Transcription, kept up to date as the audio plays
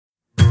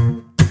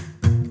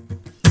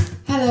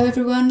Hello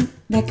everyone,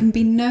 there can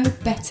be no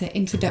better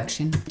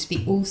introduction to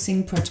the All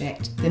Sing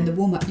project than the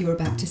warm-up you're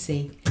about to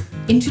see.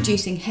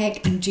 Introducing Heg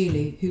and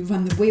Julu, who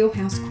run the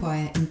Wheelhouse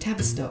Choir in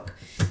Tavistock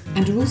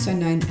and are also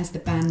known as the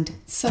band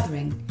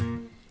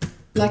Suthering.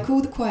 Like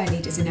all the choir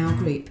leaders in our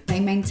group, they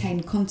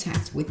maintain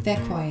contact with their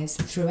choirs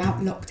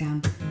throughout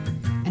lockdown,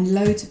 and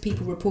loads of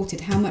people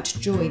reported how much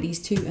joy these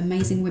two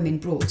amazing women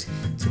brought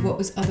to what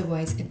was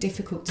otherwise a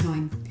difficult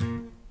time.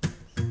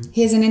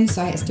 Here's an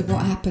insight as to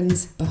what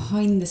happens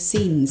behind the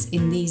scenes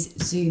in these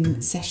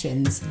Zoom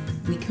sessions.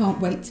 We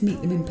can't wait to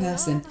meet them in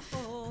person.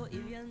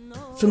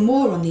 For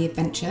more on the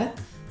adventure,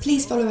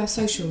 please follow our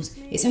socials.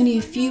 It's only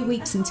a few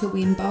weeks until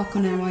we embark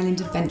on our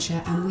island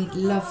adventure, and we'd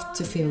love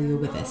to feel you're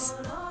with us.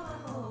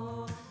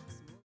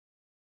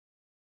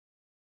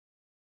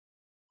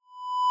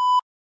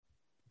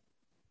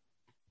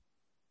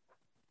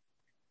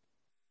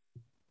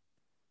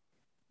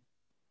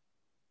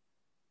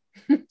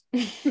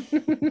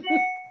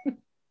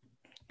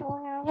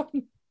 Wow.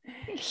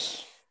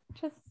 Just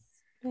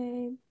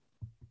me.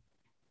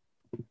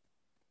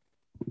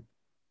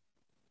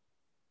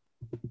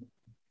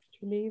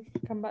 Should we leave?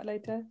 Come back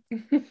later.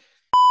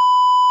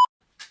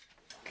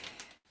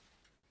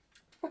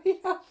 What do you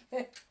have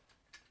it?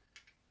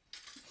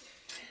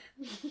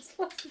 It's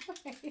lost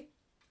away.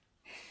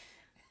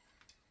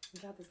 I'm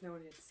glad there's no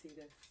one here to see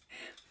this.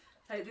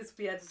 I hope this will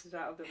be edited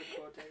out of the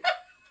recording.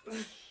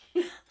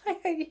 I hope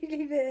you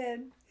leave it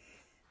in.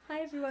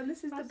 Hi everyone,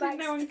 this is the backstage.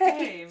 No one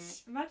came.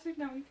 Imagine if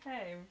no one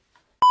came.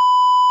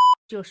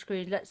 Your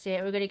screen, let's see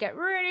it. We're going to get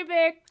really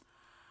big.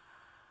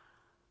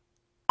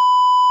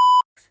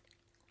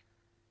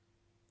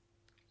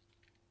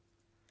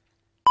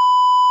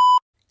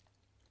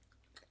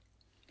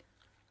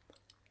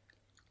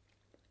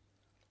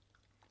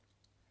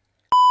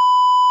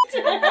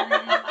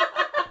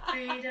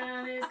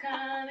 Freedom is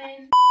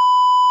coming.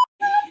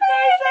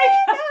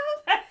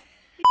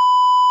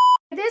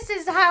 This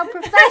is how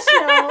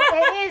professional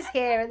it is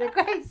here at the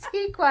Great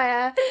Sea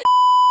Choir.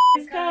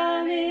 It's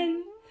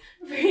coming.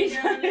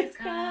 Freedom is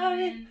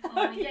coming.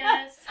 Oh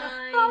yes,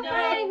 I know.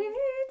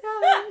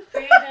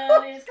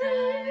 Freedom is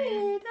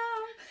coming.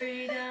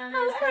 Freedom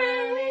is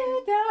coming.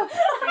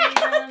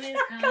 Freedom is I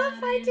can't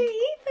find coming. it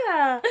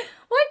either.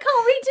 Why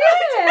can't we do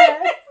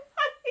it?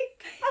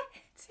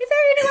 Is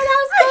there anyone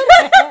else got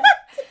it?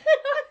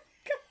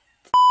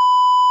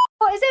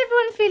 What, is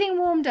everyone feeling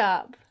warmed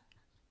up?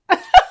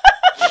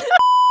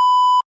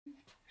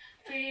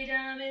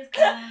 Freedom is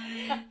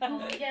coming.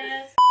 Oh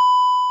yes.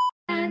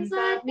 Hands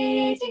that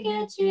need to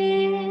get you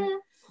in.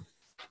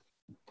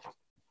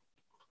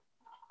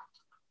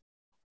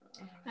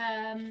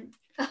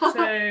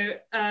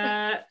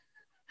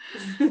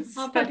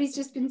 Our puppy's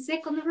just been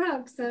sick on the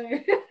rug, so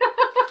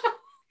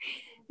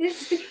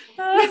this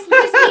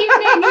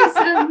evening is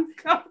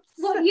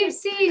what you've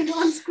seen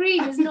on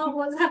screen is not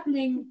what's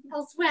happening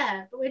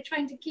elsewhere, but we're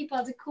trying to keep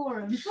our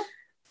decorum.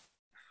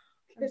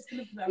 I'm just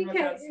going to put that on my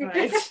dad's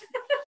face.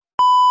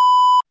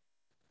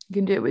 You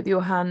can do it with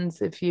your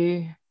hands if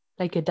you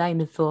like a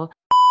dinosaur.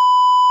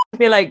 I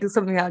feel like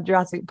something out of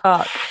Jurassic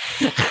Park.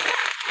 Here,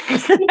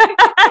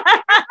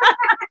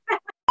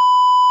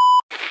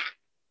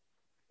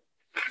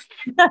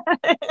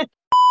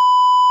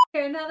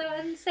 another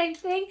one, same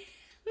thing.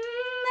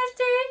 Let's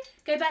do it.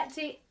 Go back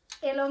to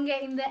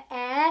elongating the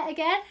air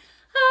again.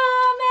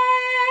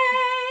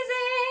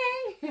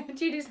 Amazing!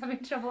 Judy's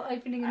having trouble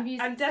opening a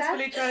music I'm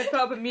desperately trying to put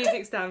up a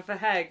music stand for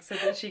Heg so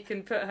that she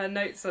can put her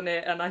notes on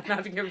it, and I'm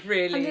having a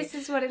really, and this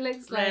is what it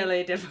looks like.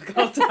 really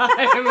difficult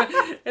time.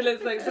 It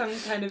looks like some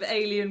kind of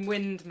alien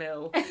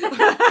windmill. Oh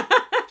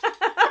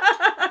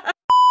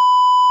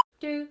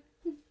god,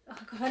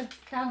 let's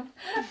count.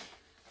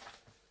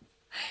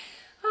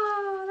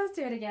 Oh, let's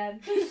do it again.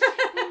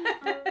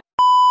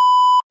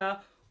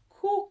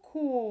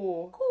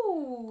 Cuckoo.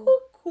 Cool.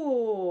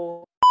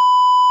 Cuckoo.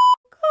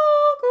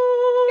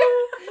 Cuckoo.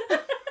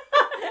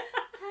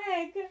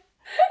 Heg,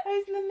 I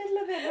was in the middle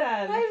of it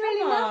then. I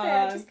really love it. I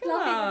just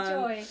love it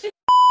with joy.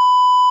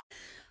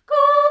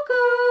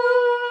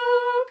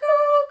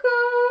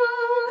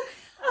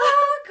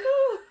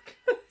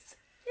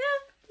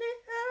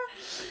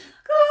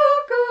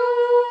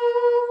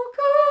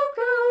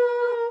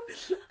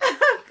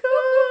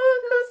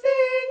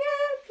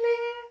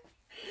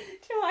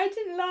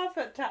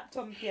 Tapped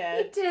on Pierre.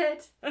 You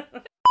did. Sing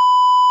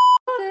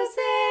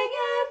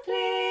it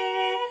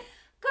clear.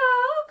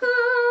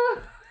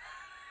 Cuckoo.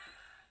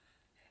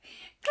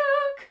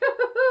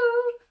 Cuckoo.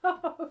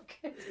 Oh,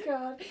 good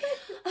God.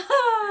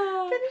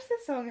 Finish the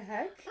song,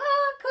 Heg.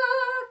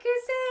 Cuckoo,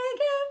 sing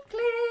it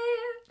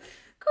clear.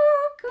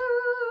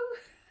 Cuckoo.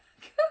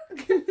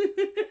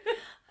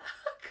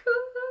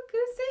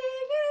 Cuckoo,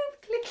 sing it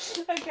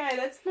clear. Okay,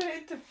 let's put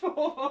it to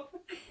 4.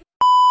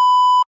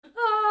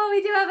 Oh,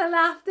 we do have a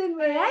laugh, didn't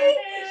we? Eh?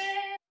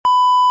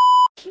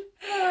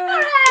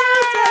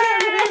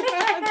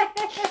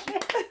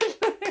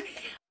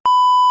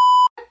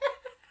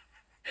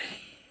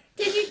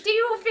 Do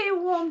you all feel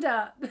warmed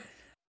up?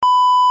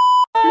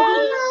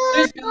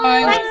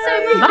 Thanks so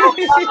much.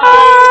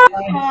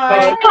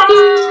 Bye.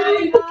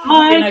 Bye.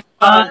 Bye.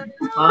 Bye.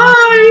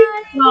 Bye.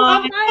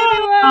 Bye.